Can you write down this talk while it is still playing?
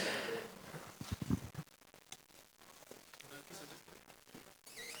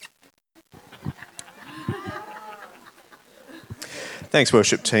Thanks,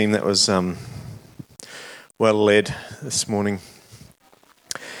 worship team. That was well led this morning.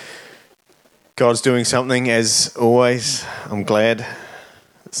 God's doing something, as always. I'm glad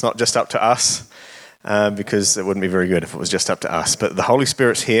it's not just up to us, because it wouldn't be very good if it was just up to us. But the Holy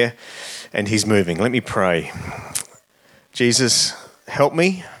Spirit's here, and He's moving. Let me pray. Jesus, help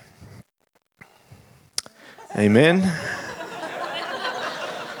me. Amen.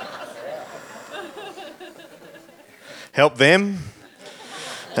 Help them.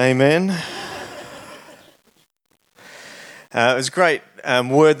 Amen. It was a great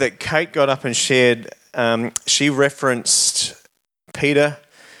word that Kate got up and shared. She referenced Peter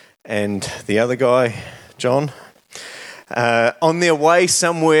and the other guy, John. On their way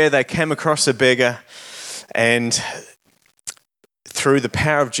somewhere, they came across a beggar, and through the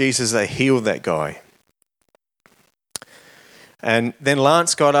power of Jesus, they healed that guy. And then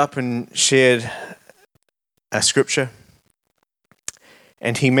Lance got up and shared a scripture,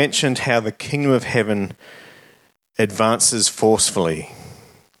 and he mentioned how the kingdom of heaven advances forcefully,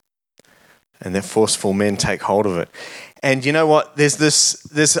 and that forceful men take hold of it. And you know what? There's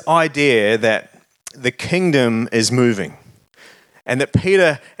this idea that the kingdom is moving, and that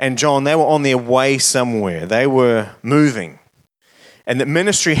Peter and John, they were on their way somewhere. They were moving, and that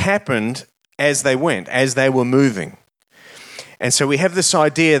ministry happened as they went, as they were moving. And so we have this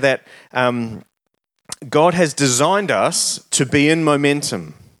idea that God has designed us to be in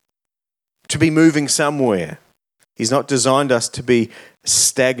momentum, to be moving somewhere. He's not designed us to be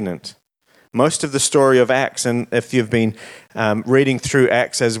stagnant. Most of the story of Acts, and if you've been reading through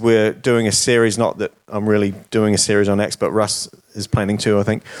Acts as we're doing a series, not that I'm really doing a series on Acts, but Russ is planning to, I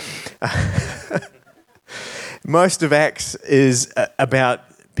think. Most of Acts is about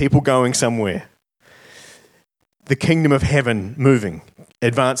people going somewhere. The kingdom of heaven moving,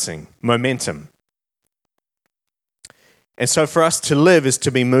 advancing, momentum. And so for us to live is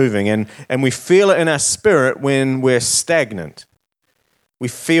to be moving, and we feel it in our spirit when we're stagnant. We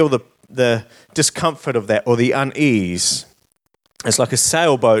feel the discomfort of that, or the unease. It's like a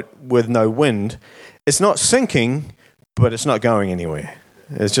sailboat with no wind. It's not sinking, but it's not going anywhere.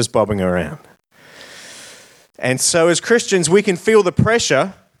 It's just bobbing around. And so as Christians, we can feel the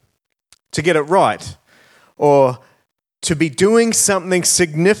pressure to get it right, or to be doing something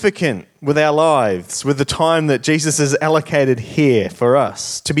significant with our lives, with the time that Jesus has allocated here for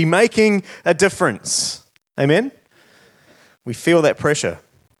us, to be making a difference. Amen? We feel that pressure.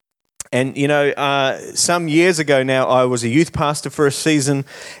 And, you know, some years ago now, I was a youth pastor for a season,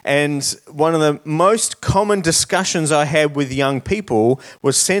 and one of the most common discussions I had with young people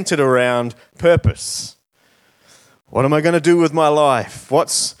was centered around purpose. What am I going to do with my life?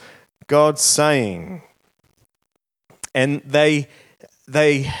 What's God saying? And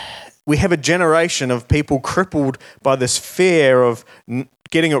we have a generation of people crippled by this fear of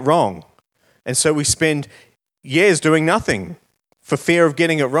getting it wrong. And so we spend years doing nothing for fear of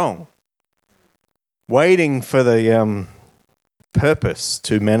getting it wrong, waiting for the purpose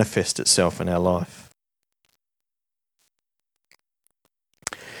to manifest itself in our life.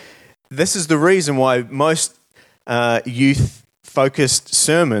 This is the reason why most youth-focused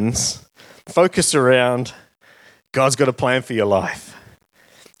sermons focus around God's got a plan for your life.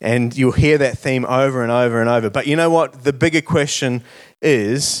 And you'll hear that theme over and over and over. But you know what? The bigger question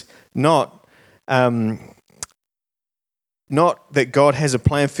is not that God has a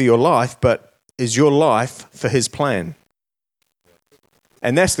plan for your life, but is your life for His plan?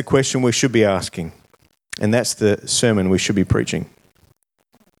 And that's the question we should be asking. And that's the sermon we should be preaching.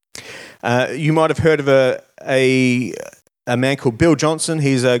 You might have heard of a man called Bill Johnson.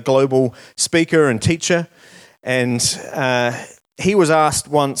 He's a global speaker and teacher. And he was asked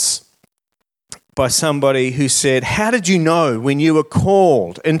once by somebody who said, how did you know when you were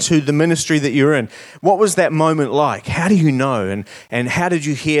called into the ministry that you're in? What was that moment like? How do you know? And how did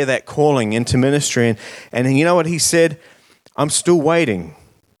you hear that calling into ministry? And you know what he said? I'm still waiting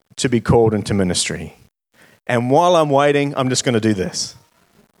to be called into ministry. And while I'm waiting, I'm just going to do this.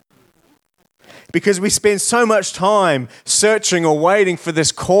 Because we spend so much time searching or waiting for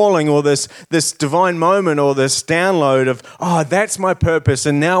this calling or this divine moment or this download of, oh, that's my purpose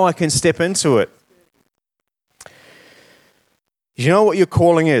and now I can step into it. You know what your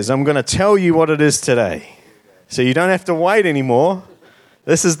calling is? I'm going to tell you what it is today. So you don't have to wait anymore.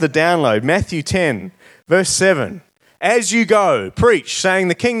 This is the download. Matthew 10, verse 7. As you go, preach, saying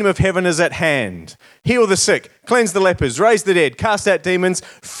the kingdom of heaven is at hand. Heal the sick, cleanse the lepers, raise the dead, cast out demons.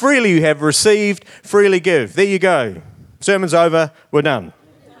 Freely you have received, freely give. There you go. Sermon's over. We're done.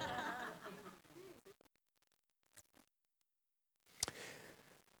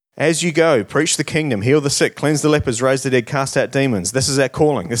 As you go, preach the kingdom, heal the sick, cleanse the lepers, raise the dead, cast out demons. This is our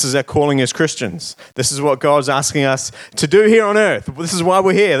calling. This is our calling as Christians. This is what God's asking us to do here on earth. This is why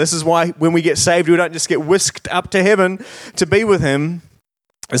we're here. This is why when we get saved, we don't just get whisked up to heaven to be with him.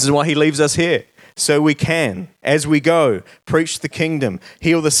 This is why he leaves us here. So we can, as we go, preach the kingdom,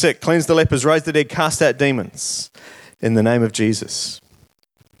 heal the sick, cleanse the lepers, raise the dead, cast out demons in the name of Jesus.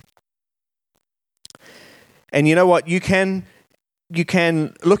 And you know what? You can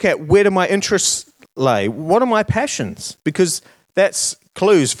look at, where do my interests lay? What are my passions? Because that's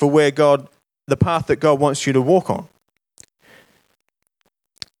clues for the path that God wants you to walk on.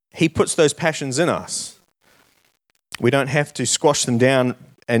 He puts those passions in us. We don't have to squash them down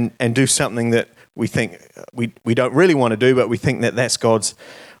and do something that we think we don't really want to do, but we think that that's God's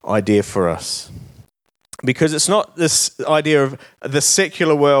idea for us. Because it's not this idea of the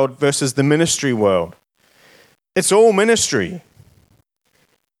secular world versus the ministry world. It's all ministry.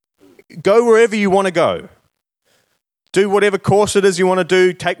 Go wherever you want to go. Do whatever course it is you want to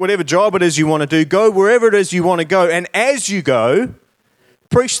do. Take whatever job it is you want to do. Go wherever it is you want to go. And as you go,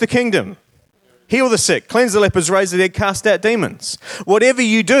 preach the kingdom. Heal the sick, cleanse the lepers, raise the dead, cast out demons. Whatever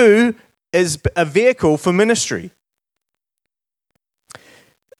you do is a vehicle for ministry.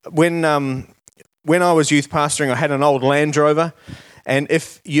 When I was youth pastoring, I had an old Land Rover. And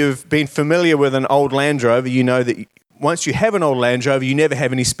if you've been familiar with an old Land Rover, you know that once you have an old Land Rover, you never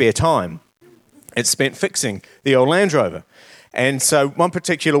have any spare time. It's spent fixing the old Land Rover. And so one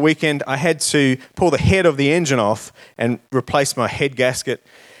particular weekend, I had to pull the head of the engine off and replace my head gasket.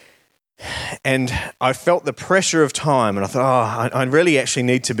 And I felt the pressure of time, and I thought, I really actually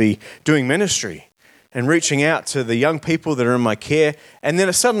need to be doing ministry and reaching out to the young people that are in my care. And then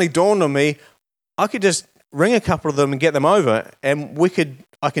it suddenly dawned on me, I could just ring a couple of them and get them over, and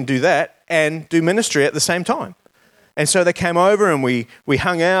I can do that and do ministry at the same time. And so they came over and we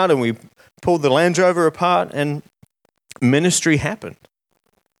hung out and we pulled the Land Rover apart and ministry happened.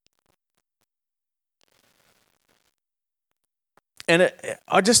 And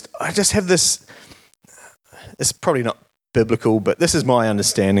I just have this, it's probably not biblical, but this is my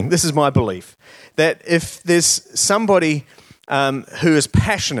understanding, this is my belief, that if there's somebody who is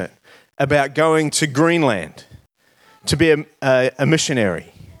passionate about going to Greenland to be a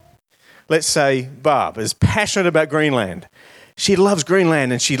missionary, let's say Barb is passionate about Greenland. She loves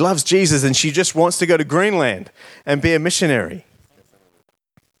Greenland and she loves Jesus and she just wants to go to Greenland and be a missionary.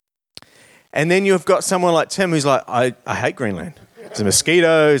 And then you've got someone like Tim who's like, I hate Greenland. There's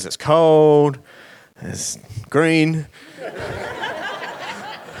mosquitoes, it's cold, it's green.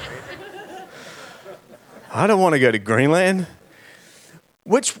 I don't want to go to Greenland.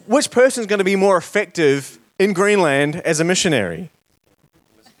 Which person's going to be more effective in Greenland as a missionary?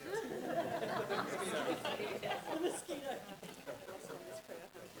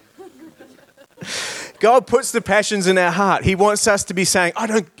 God puts the passions in our heart. He wants us to be saying,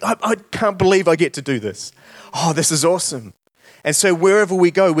 I can't believe I get to do this. Oh, this is awesome. And so wherever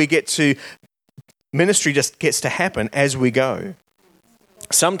we go, ministry just gets to happen as we go.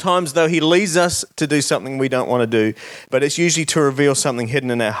 Sometimes, though, he leads us to do something we don't want to do, but it's usually to reveal something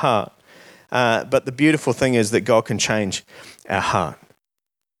hidden in our heart. But the beautiful thing is that God can change our heart.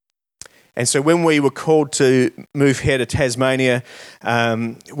 And so when we were called to move here to Tasmania,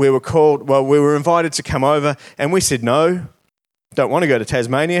 we were invited to come over, and we said, no, don't want to go to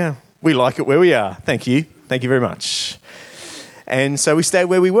Tasmania. We like it where we are. Thank you. Thank you very much. And so we stayed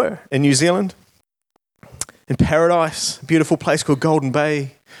where we were in New Zealand, in paradise, a beautiful place called Golden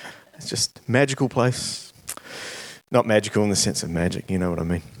Bay. It's just a magical place. Not magical in the sense of magic, you know what I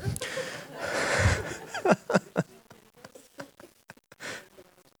mean.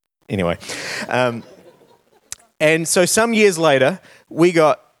 Anyway, and so some years later, we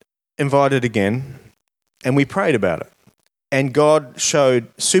got invited again, and we prayed about it. And God showed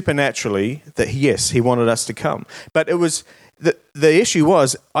supernaturally that, yes, he wanted us to come. But it was the issue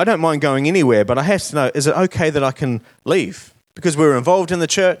was, I don't mind going anywhere, but I have to know, is it okay that I can leave? Because we were involved in the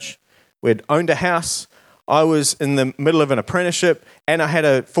church, we'd owned a house, I was in the middle of an apprenticeship, and I had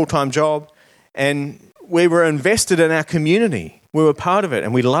a full-time job, and we were invested in our community. We were part of it,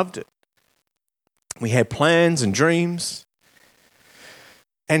 and we loved it. We had plans and dreams.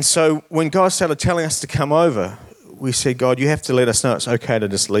 And so when God started telling us to come over, we said, God, you have to let us know it's okay to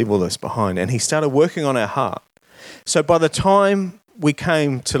just leave all this behind. And he started working on our heart. So by the time we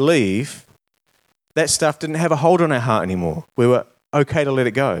came to leave, that stuff didn't have a hold on our heart anymore. We were okay to let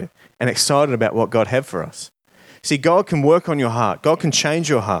it go and excited about what God had for us. See, God can work on your heart. God can change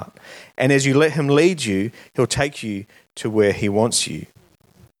your heart. And as you let him lead you, he'll take you to where he wants you.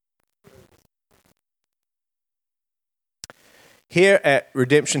 Here at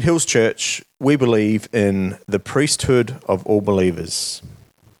Redemption Hills Church, we believe in the priesthood of all believers.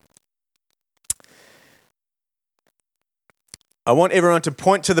 I want everyone to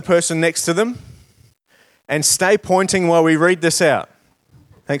point to the person next to them and stay pointing while we read this out.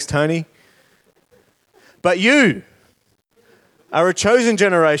 Thanks, Tony. But you are a chosen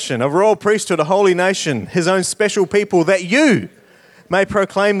generation, a royal priesthood, a holy nation, his own special people, that you may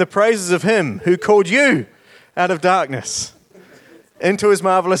proclaim the praises of him who called you out of darkness into his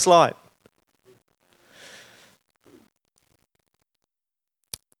marvelous light.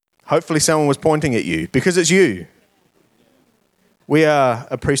 Hopefully someone was pointing at you, because it's you. We are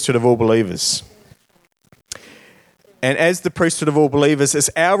a priesthood of all believers. And as the priesthood of all believers,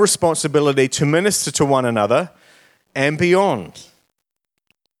 it's our responsibility to minister to one another and beyond.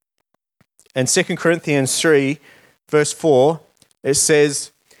 In 2 Corinthians 3, verse 4, it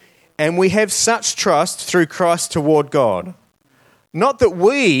says, "And we have such trust through Christ toward God. Not that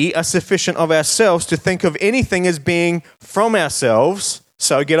we are sufficient of ourselves to think of anything as being from ourselves."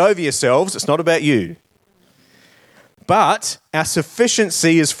 So get over yourselves, it's not about you. "But our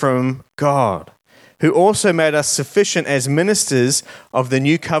sufficiency is from God, who also made us sufficient as ministers of the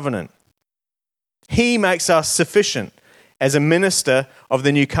new covenant." He makes us sufficient as a minister of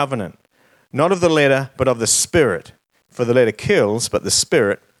the new covenant, not of the letter, but of the Spirit. For the letter kills, but the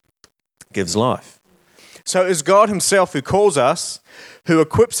Spirit gives life. So it's God himself who calls us, who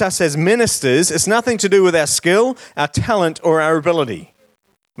equips us as ministers. It's nothing to do with our skill, our talent, or our ability.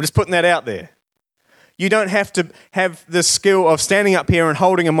 I'm just putting that out there. You don't have to have the skill of standing up here and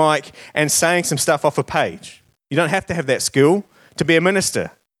holding a mic and saying some stuff off a page. You don't have to have that skill to be a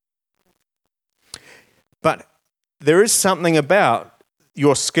minister. But there is something about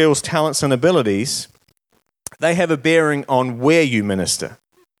your skills, talents, and abilities. They have a bearing on where you minister.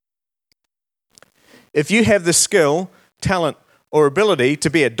 If you have the skill, talent, or ability to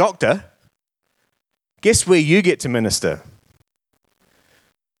be a doctor, guess where you get to minister?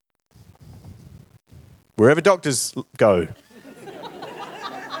 Wherever doctors go.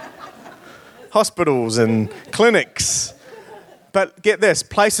 Hospitals and clinics. But get this,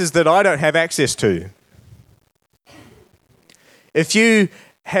 places that I don't have access to. If you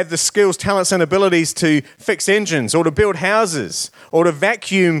have the skills, talents, and abilities to fix engines or to build houses or to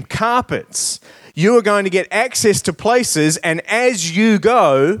vacuum carpets, you are going to get access to places, and as you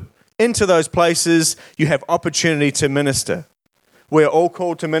go into those places, you have opportunity to minister. We're all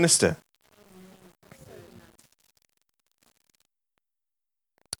called to minister.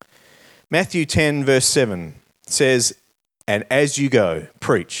 Matthew 10, verse 7 says, "And as you go,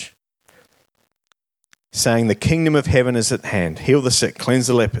 preach, saying the kingdom of heaven is at hand. Heal the sick, cleanse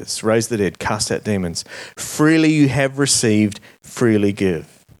the lepers, raise the dead, cast out demons. Freely you have received, freely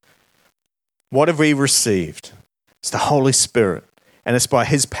give." What have we received? It's the Holy Spirit. And it's by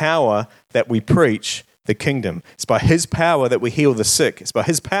his power that we preach the kingdom. It's by his power that we heal the sick. It's by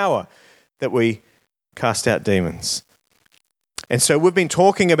his power that we cast out demons. And so we've been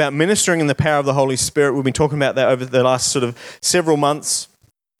talking about ministering in the power of the Holy Spirit. We've been talking about that over the last sort of several months.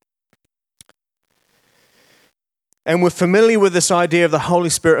 And we're familiar with this idea of the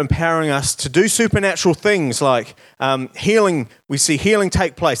Holy Spirit empowering us to do supernatural things like healing. We see healing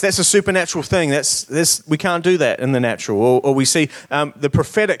take place. That's a supernatural thing. We can't do that in the natural. Or we see the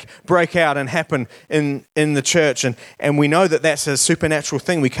prophetic break out and happen in the church. And we know that that's a supernatural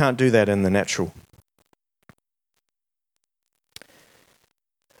thing. We can't do that in the natural.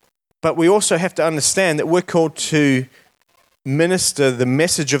 But we also have to understand that we're called to minister the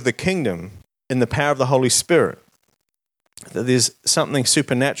message of the kingdom in the power of the Holy Spirit. That there's something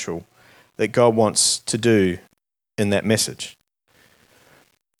supernatural that God wants to do in that message.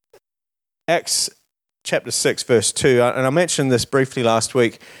 Acts chapter 6, verse 2, and I mentioned this briefly last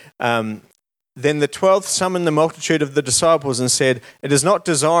week. Then the 12 summoned the multitude of the disciples and said, "It is not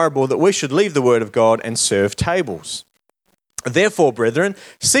desirable that we should leave the word of God and serve tables. Therefore, brethren,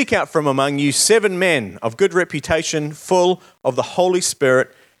 seek out from among you 7 men of good reputation, full of the Holy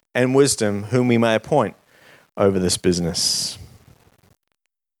Spirit and wisdom, whom we may appoint over this business."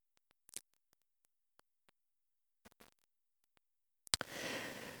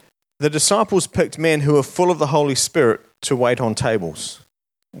 The disciples picked men who were full of the Holy Spirit to wait on tables.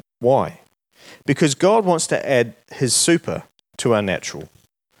 Why? Because God wants to add his super to our natural.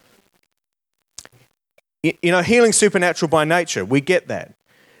 You know, healing's supernatural by nature. We get that.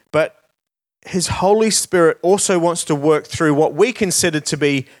 But his Holy Spirit also wants to work through what we consider to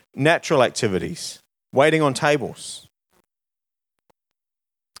be natural activities, waiting on tables.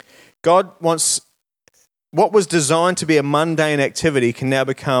 God wants what was designed to be a mundane activity can now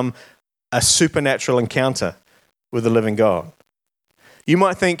become a supernatural encounter with the living God. You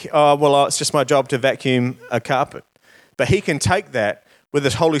might think, oh, well, it's just my job to vacuum a carpet. But he can take that with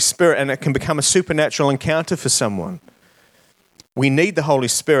his Holy Spirit and it can become a supernatural encounter for someone. We need the Holy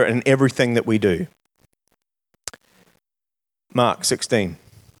Spirit in everything that we do. Mark 16,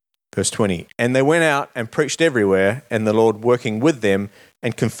 verse 20. And they went out and preached everywhere, and the Lord working with them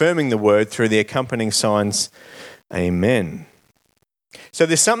and confirming the word through the accompanying signs. Amen. So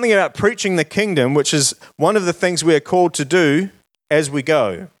there's something about preaching the kingdom, which is one of the things we are called to do as we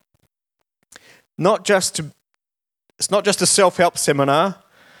go. It's not just a self-help seminar.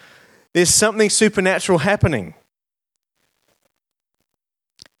 There's something supernatural happening.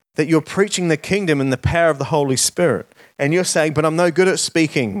 That you're preaching the kingdom in the power of the Holy Spirit. And you're saying, but I'm no good at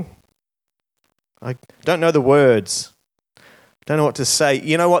speaking. I don't know the words. Don't know what to say.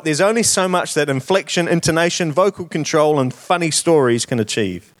 You know what? There's only so much that inflection, intonation, vocal control, and funny stories can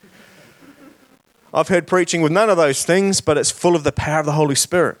achieve. I've heard preaching with none of those things, but it's full of the power of the Holy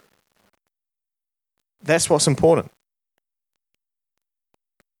Spirit. That's what's important.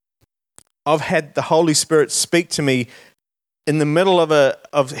 I've had the Holy Spirit speak to me in the middle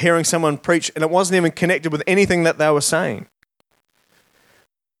of hearing someone preach, and it wasn't even connected with anything that they were saying.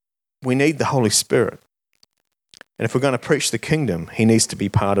 We need the Holy Spirit. And if we're going to preach the kingdom, he needs to be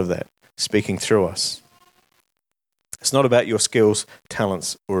part of that, speaking through us. It's not about your skills,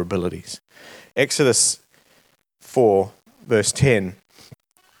 talents, or abilities. Exodus 4, verse 10.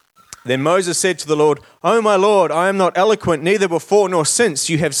 Then Moses said to the Lord, "O my Lord, I am not eloquent, neither before nor since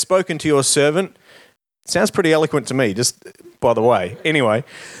you have spoken to your servant." Sounds pretty eloquent to me, just by the way. Anyway,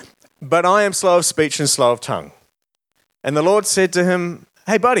 but I am slow of speech and slow of tongue. And the Lord said to him,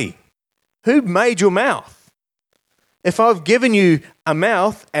 "Hey, buddy, who made your mouth? If I've given you a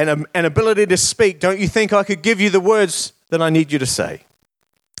mouth and an ability to speak, don't you think I could give you the words that I need you to say?"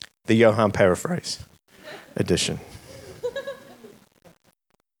 The Johann paraphrase edition.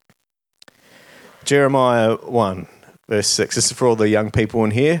 Jeremiah 1, verse 6. This is for all the young people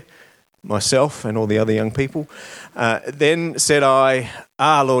in here, myself and all the other young people. Then said I,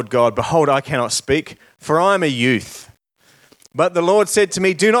 Lord God, behold, I cannot speak, for I am a youth. But the Lord said to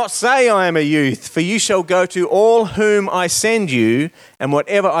me, "Do not say I am a youth, for you shall go to all whom I send you, and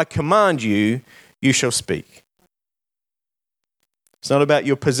whatever I command you, you shall speak." It's not about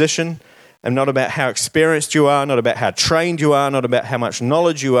your position, and not about how experienced you are, not about how trained you are, not about how much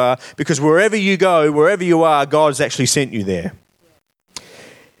knowledge you are, because wherever you go, wherever you are, God's actually sent you there.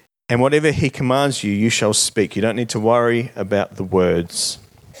 And whatever he commands you, you shall speak. You don't need to worry about the words.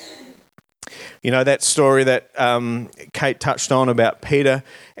 You know that story that Kate touched on about Peter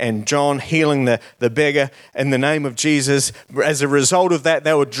and John healing the beggar in the name of Jesus. As a result of that,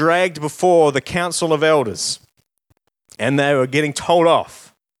 they were dragged before the council of elders. And they were getting told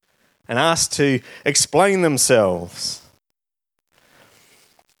off and asked to explain themselves.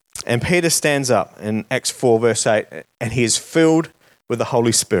 And Peter stands up in Acts 4, verse 8, and he is filled with the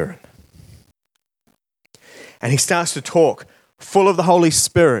Holy Spirit. And he starts to talk, full of the Holy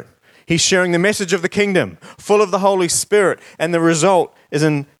Spirit. He's sharing the message of the kingdom, full of the Holy Spirit. And the result is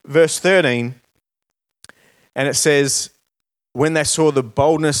in verse 13. And it says, when they saw the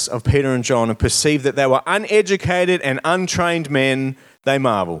boldness of Peter and John and perceived that they were uneducated and untrained men, they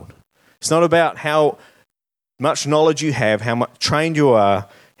marveled. It's not about how much knowledge you have, how much trained you are,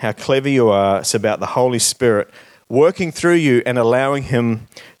 how clever you are. It's about the Holy Spirit working through you and allowing him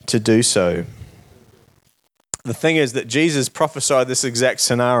to do so. The thing is that Jesus prophesied this exact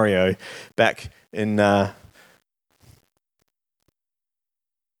scenario back in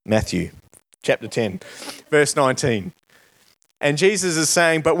Matthew chapter 10, verse 19. And Jesus is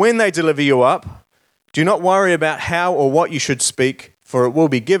saying, "But when they deliver you up, do not worry about how or what you should speak, for it will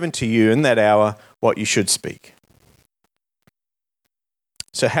be given to you in that hour what you should speak."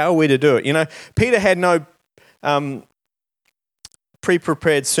 So how are we to do it? You know, Peter had no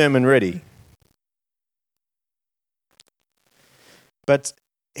pre-prepared sermon ready. But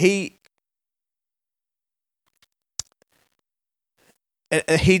he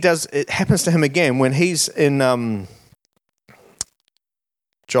does, it happens to him again when he's in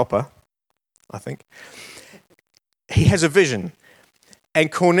Joppa, I think. He has a vision.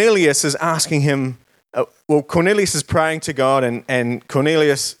 And Cornelius is asking him, Cornelius is praying to God and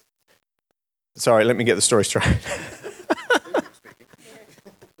Cornelius, sorry, let me get the story straight.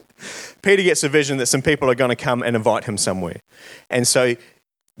 Peter gets a vision that some people are going to come and invite him somewhere. And so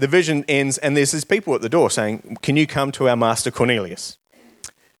the vision ends and there's these people at the door saying, "Can you come to our master Cornelius?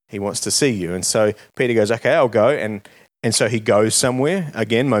 He wants to see you." And so Peter goes, "Okay, I'll go." And so he goes somewhere.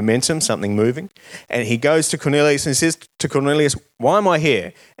 Again, momentum, something moving. And he goes to Cornelius and says to Cornelius, "Why am I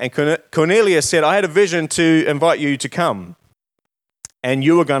here?" And Cornelius said, "I had a vision to invite you to come." and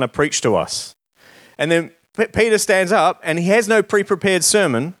you are going to preach to us. And then Peter stands up, and he has no pre-prepared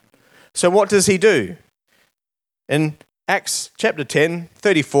sermon. So what does he do? In Acts chapter 10,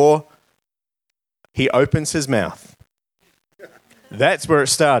 34, he opens his mouth. That's where it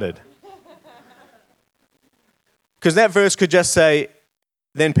started. Because that verse could just say,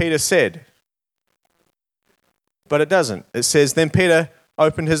 then Peter said. But it doesn't. It says, then Peter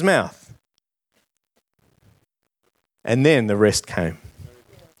opened his mouth. And then the rest came.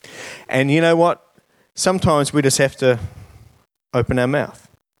 And you know what? Sometimes we just have to open our mouth.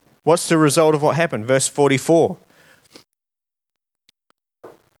 What's the result of what happened? Verse 44.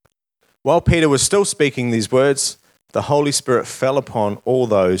 While Peter was still speaking these words, the Holy Spirit fell upon all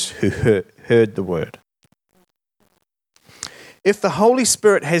those who heard the word. If the Holy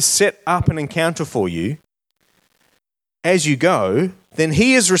Spirit has set up an encounter for you as you go, then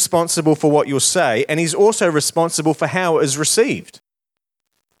he is responsible for what you'll say, and he's also responsible for how it is received.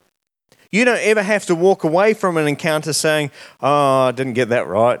 You don't ever have to walk away from an encounter saying, oh, I didn't get that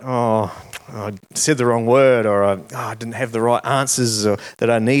right. Oh, I said the wrong word, or I didn't have the right answers that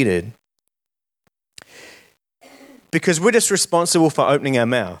I needed. Because we're just responsible for opening our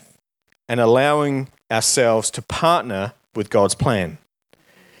mouth and allowing ourselves to partner with God's plan.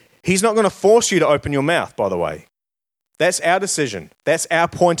 He's not going to force you to open your mouth, by the way. That's our decision. That's our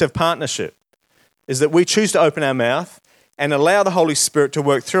point of partnership, is that we choose to open our mouth and allow the Holy Spirit to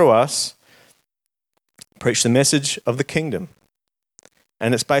work through us, preach the message of the kingdom.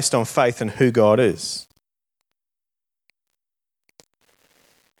 And it's based on faith in who God is.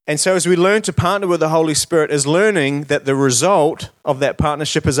 And so as we learn to partner with the Holy Spirit, is learning that the result of that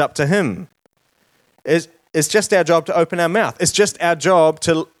partnership is up to him. It's just our job to open our mouth. It's just our job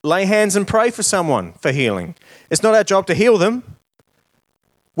to lay hands and pray for someone for healing. It's not our job to heal them.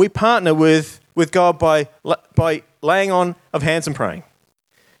 We partner with God by laying on of hands and praying.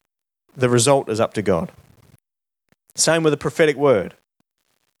 The result is up to God. Same with the prophetic word.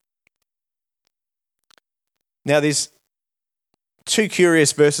 Now, there's two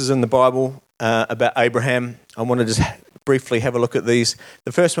curious verses in the Bible about Abraham. I want to just briefly have a look at these.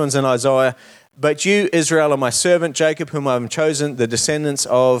 The first one's in Isaiah. But you, Israel, are my servant, Jacob, whom I have chosen, the descendants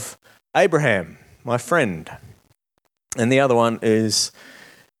of Abraham, my friend. And the other one is,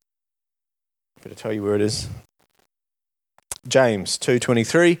 I'm going to tell you where it is, James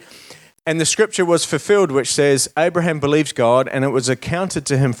 2:23. And the scripture was fulfilled, which says, Abraham believed God, and it was accounted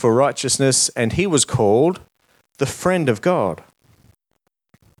to him for righteousness, and he was called the friend of God.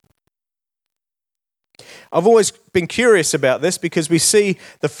 I've always been curious about this because we see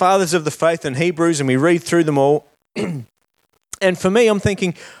the fathers of the faith in Hebrews and we read through them all. And for me, I'm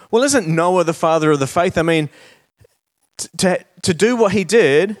thinking, well, isn't Noah the father of the faith? I mean, to do what he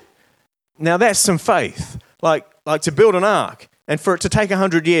did, now that's some faith. Like to build an ark and for it to take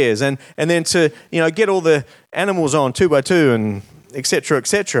 100 years and then to, get all the animals on 2 by 2 and et cetera, et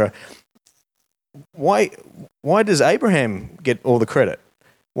cetera. Why does Abraham get all the credit?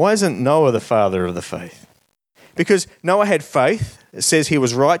 Why isn't Noah the father of the faith? Because Noah had faith. It says he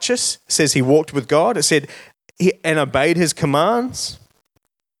was righteous. It says he walked with God. It said and obeyed his commands.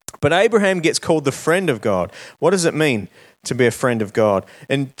 But Abraham gets called the friend of God. What does it mean to be a friend of God?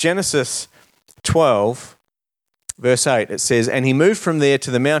 In Genesis 12, verse 8, it says, and he moved from there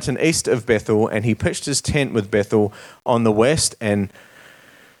to the mountain east of Bethel, and he pitched his tent with Bethel on the west and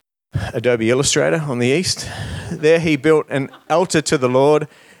Adobe Illustrator on the east. There he built an altar to the Lord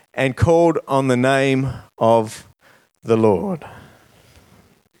and called on the name of the Lord.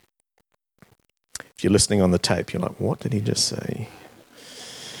 If you're listening on the tape, you're like, what did he just say?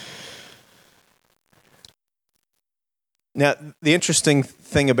 Now, the interesting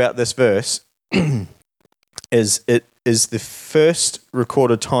thing about this verse is it is the first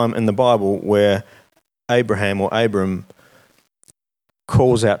recorded time in the Bible where Abraham or Abram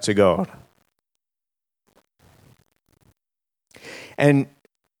calls out to God. And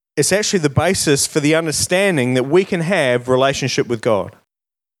it's actually the basis for the understanding that we can have relationship with God.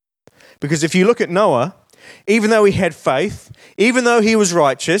 Because if you look at Noah, even though he had faith, even though he was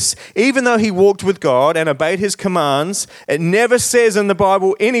righteous, even though he walked with God and obeyed his commands, it never says in the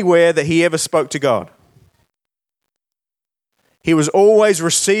Bible anywhere that he ever spoke to God. He was always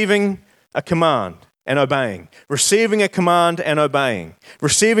receiving a command and obeying, receiving a command and obeying,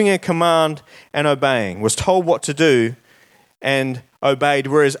 receiving a command and obeying, was told what to do and obeyed.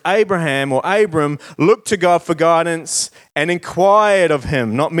 Whereas Abraham or Abram looked to God for guidance and inquired of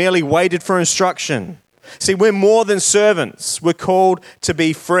him, not merely waited for instruction. See, we're more than servants. We're called to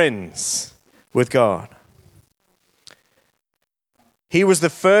be friends with God. He was the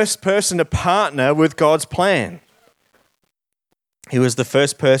first person to partner with God's plan. He was the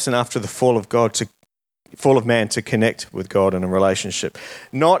first person after the fall of man to connect with God in a relationship.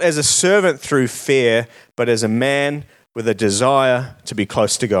 Not as a servant through fear, but as a man with a desire to be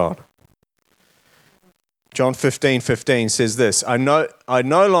close to God. John 15:15 says this, I no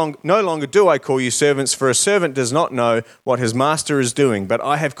longer do I call you servants, for a servant does not know what his master is doing, but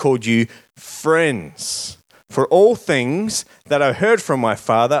I have called you friends. For all things that I heard from my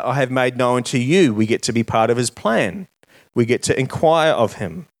Father, I have made known to you. We get to be part of his plan. We get to inquire of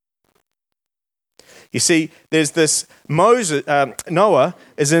him. You see, there's this Noah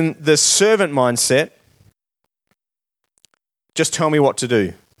is in this servant mindset. Just tell me what to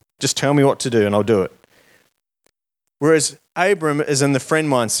do. Just tell me what to do and I'll do it. Whereas Abram is in the friend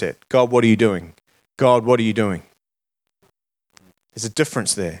mindset. God, what are you doing? God, what are you doing? There's a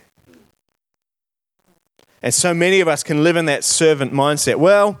difference there. And so many of us can live in that servant mindset.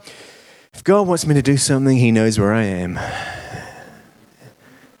 Well, if God wants me to do something, he knows where I am.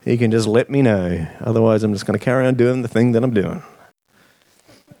 He can just let me know. Otherwise, I'm just going to carry on doing the thing that I'm doing.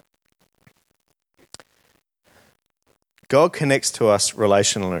 God connects to us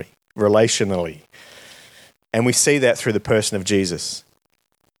relationally. And we see that through the person of Jesus.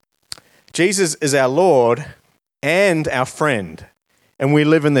 Jesus is our Lord and our friend. And we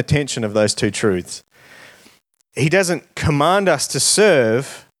live in the tension of those two truths. He doesn't command us to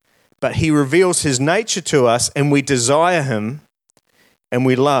serve, but he reveals his nature to us and we desire him and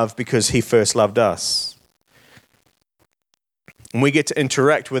we love because he first loved us. And we get to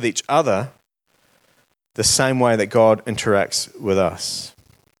interact with each other the same way that God interacts with us.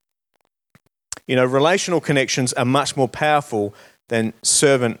 You know, relational connections are much more powerful than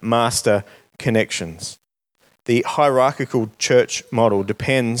servant-master connections. The hierarchical church model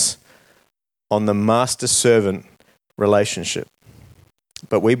depends on the master-servant relationship.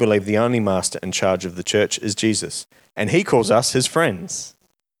 But we believe the only master in charge of the church is Jesus. And he calls us his friends.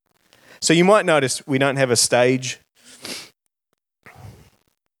 So you might notice we don't have a stage.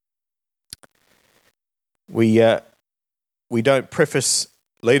 We don't preface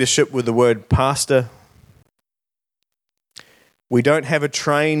leadership with the word pastor. We don't have a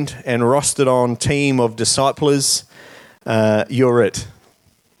trained and rostered on team of disciplers. You're it.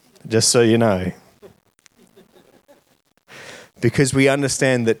 Just so you know. Because we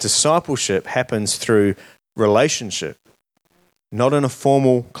understand that discipleship happens through relationship, not in a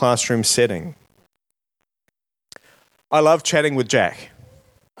formal classroom setting. I love chatting with Jack.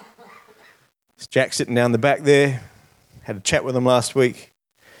 Jack's sitting down the back there. Had a chat with him last week.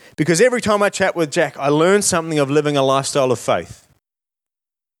 Because every time I chat with Jack, I learn something of living a lifestyle of faith.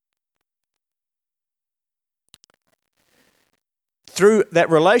 Through that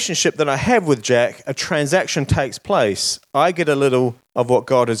relationship that I have with Jack, a transaction takes place. I get a little of what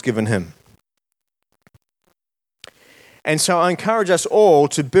God has given him. And so I encourage us all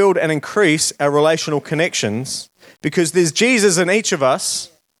to build and increase our relational connections because there's Jesus in each of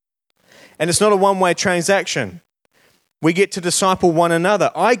us and it's not a one-way transaction. We get to disciple one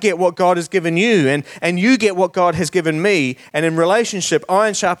another. I get what God has given you and you get what God has given me. And in relationship,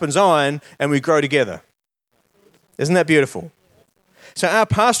 iron sharpens iron and we grow together. Isn't that beautiful? So our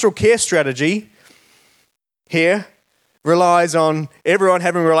pastoral care strategy here relies on everyone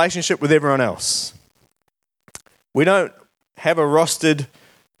having a relationship with everyone else. We don't have a rostered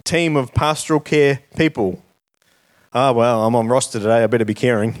team of pastoral care people. Well, I'm on roster today, I better be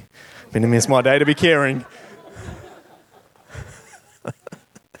caring. It's my day to be caring.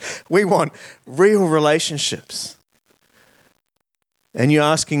 We want real relationships. And you're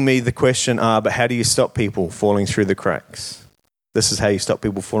asking me the question, but how do you stop people falling through the cracks? This is how you stop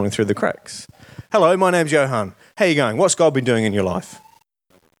people falling through the cracks. Hello, my name's Johan. How are you going? What's God been doing in your life?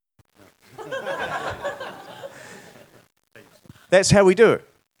 That's how we do it.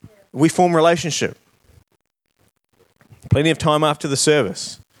 We form relationship. Plenty of time after the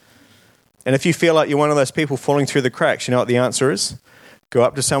service. And if you feel like you're one of those people falling through the cracks, you know what the answer is? Go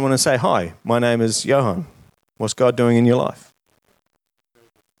up to someone and say, hi, my name is Johan. What's God doing in your life?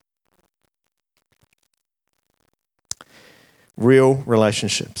 Real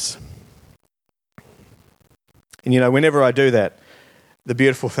relationships. And whenever I do that, the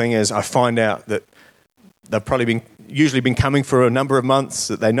beautiful thing is I find out that they've usually been coming for a number of months,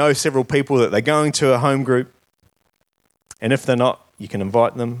 that they know several people, that they're going to a home group. And if they're not, you can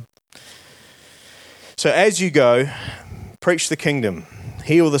invite them. So as you go, preach the kingdom,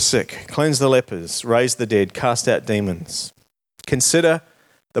 heal the sick, cleanse the lepers, raise the dead, cast out demons. Consider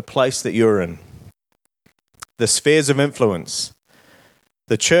the place that you're in, the spheres of influence,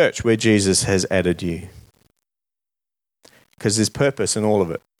 the church where Jesus has added you. Because there's purpose in all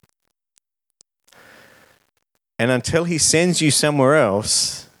of it. And until he sends you somewhere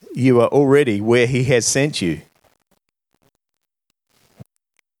else, you are already where he has sent you.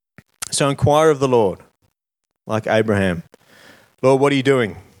 So inquire of the Lord, like Abraham. Lord, what are you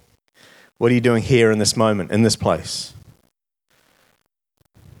doing? What are you doing here in this moment, in this place?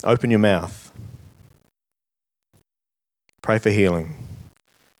 Open your mouth. Pray for healing.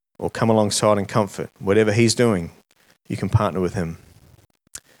 Or come alongside and comfort. Whatever he's doing, you can partner with him.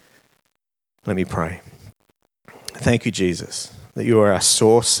 Let me pray. Thank you, Jesus, that you are our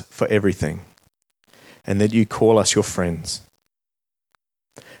source for everything and that you call us your friends.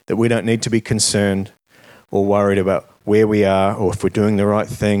 That we don't need to be concerned or worried about where we are or if we're doing the right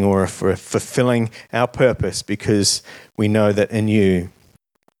thing or if we're fulfilling our purpose, because we know that in you,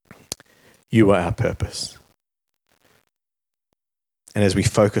 you are our purpose. And as we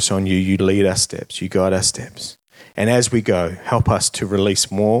focus on you, you lead our steps, you guide our steps. And as we go, help us to release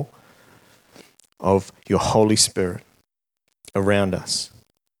more of your Holy Spirit around us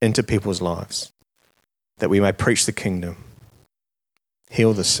into people's lives, that we may preach the kingdom,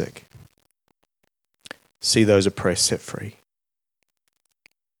 heal the sick, see those oppressed set free.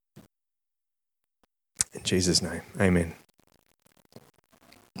 In Jesus' name, amen.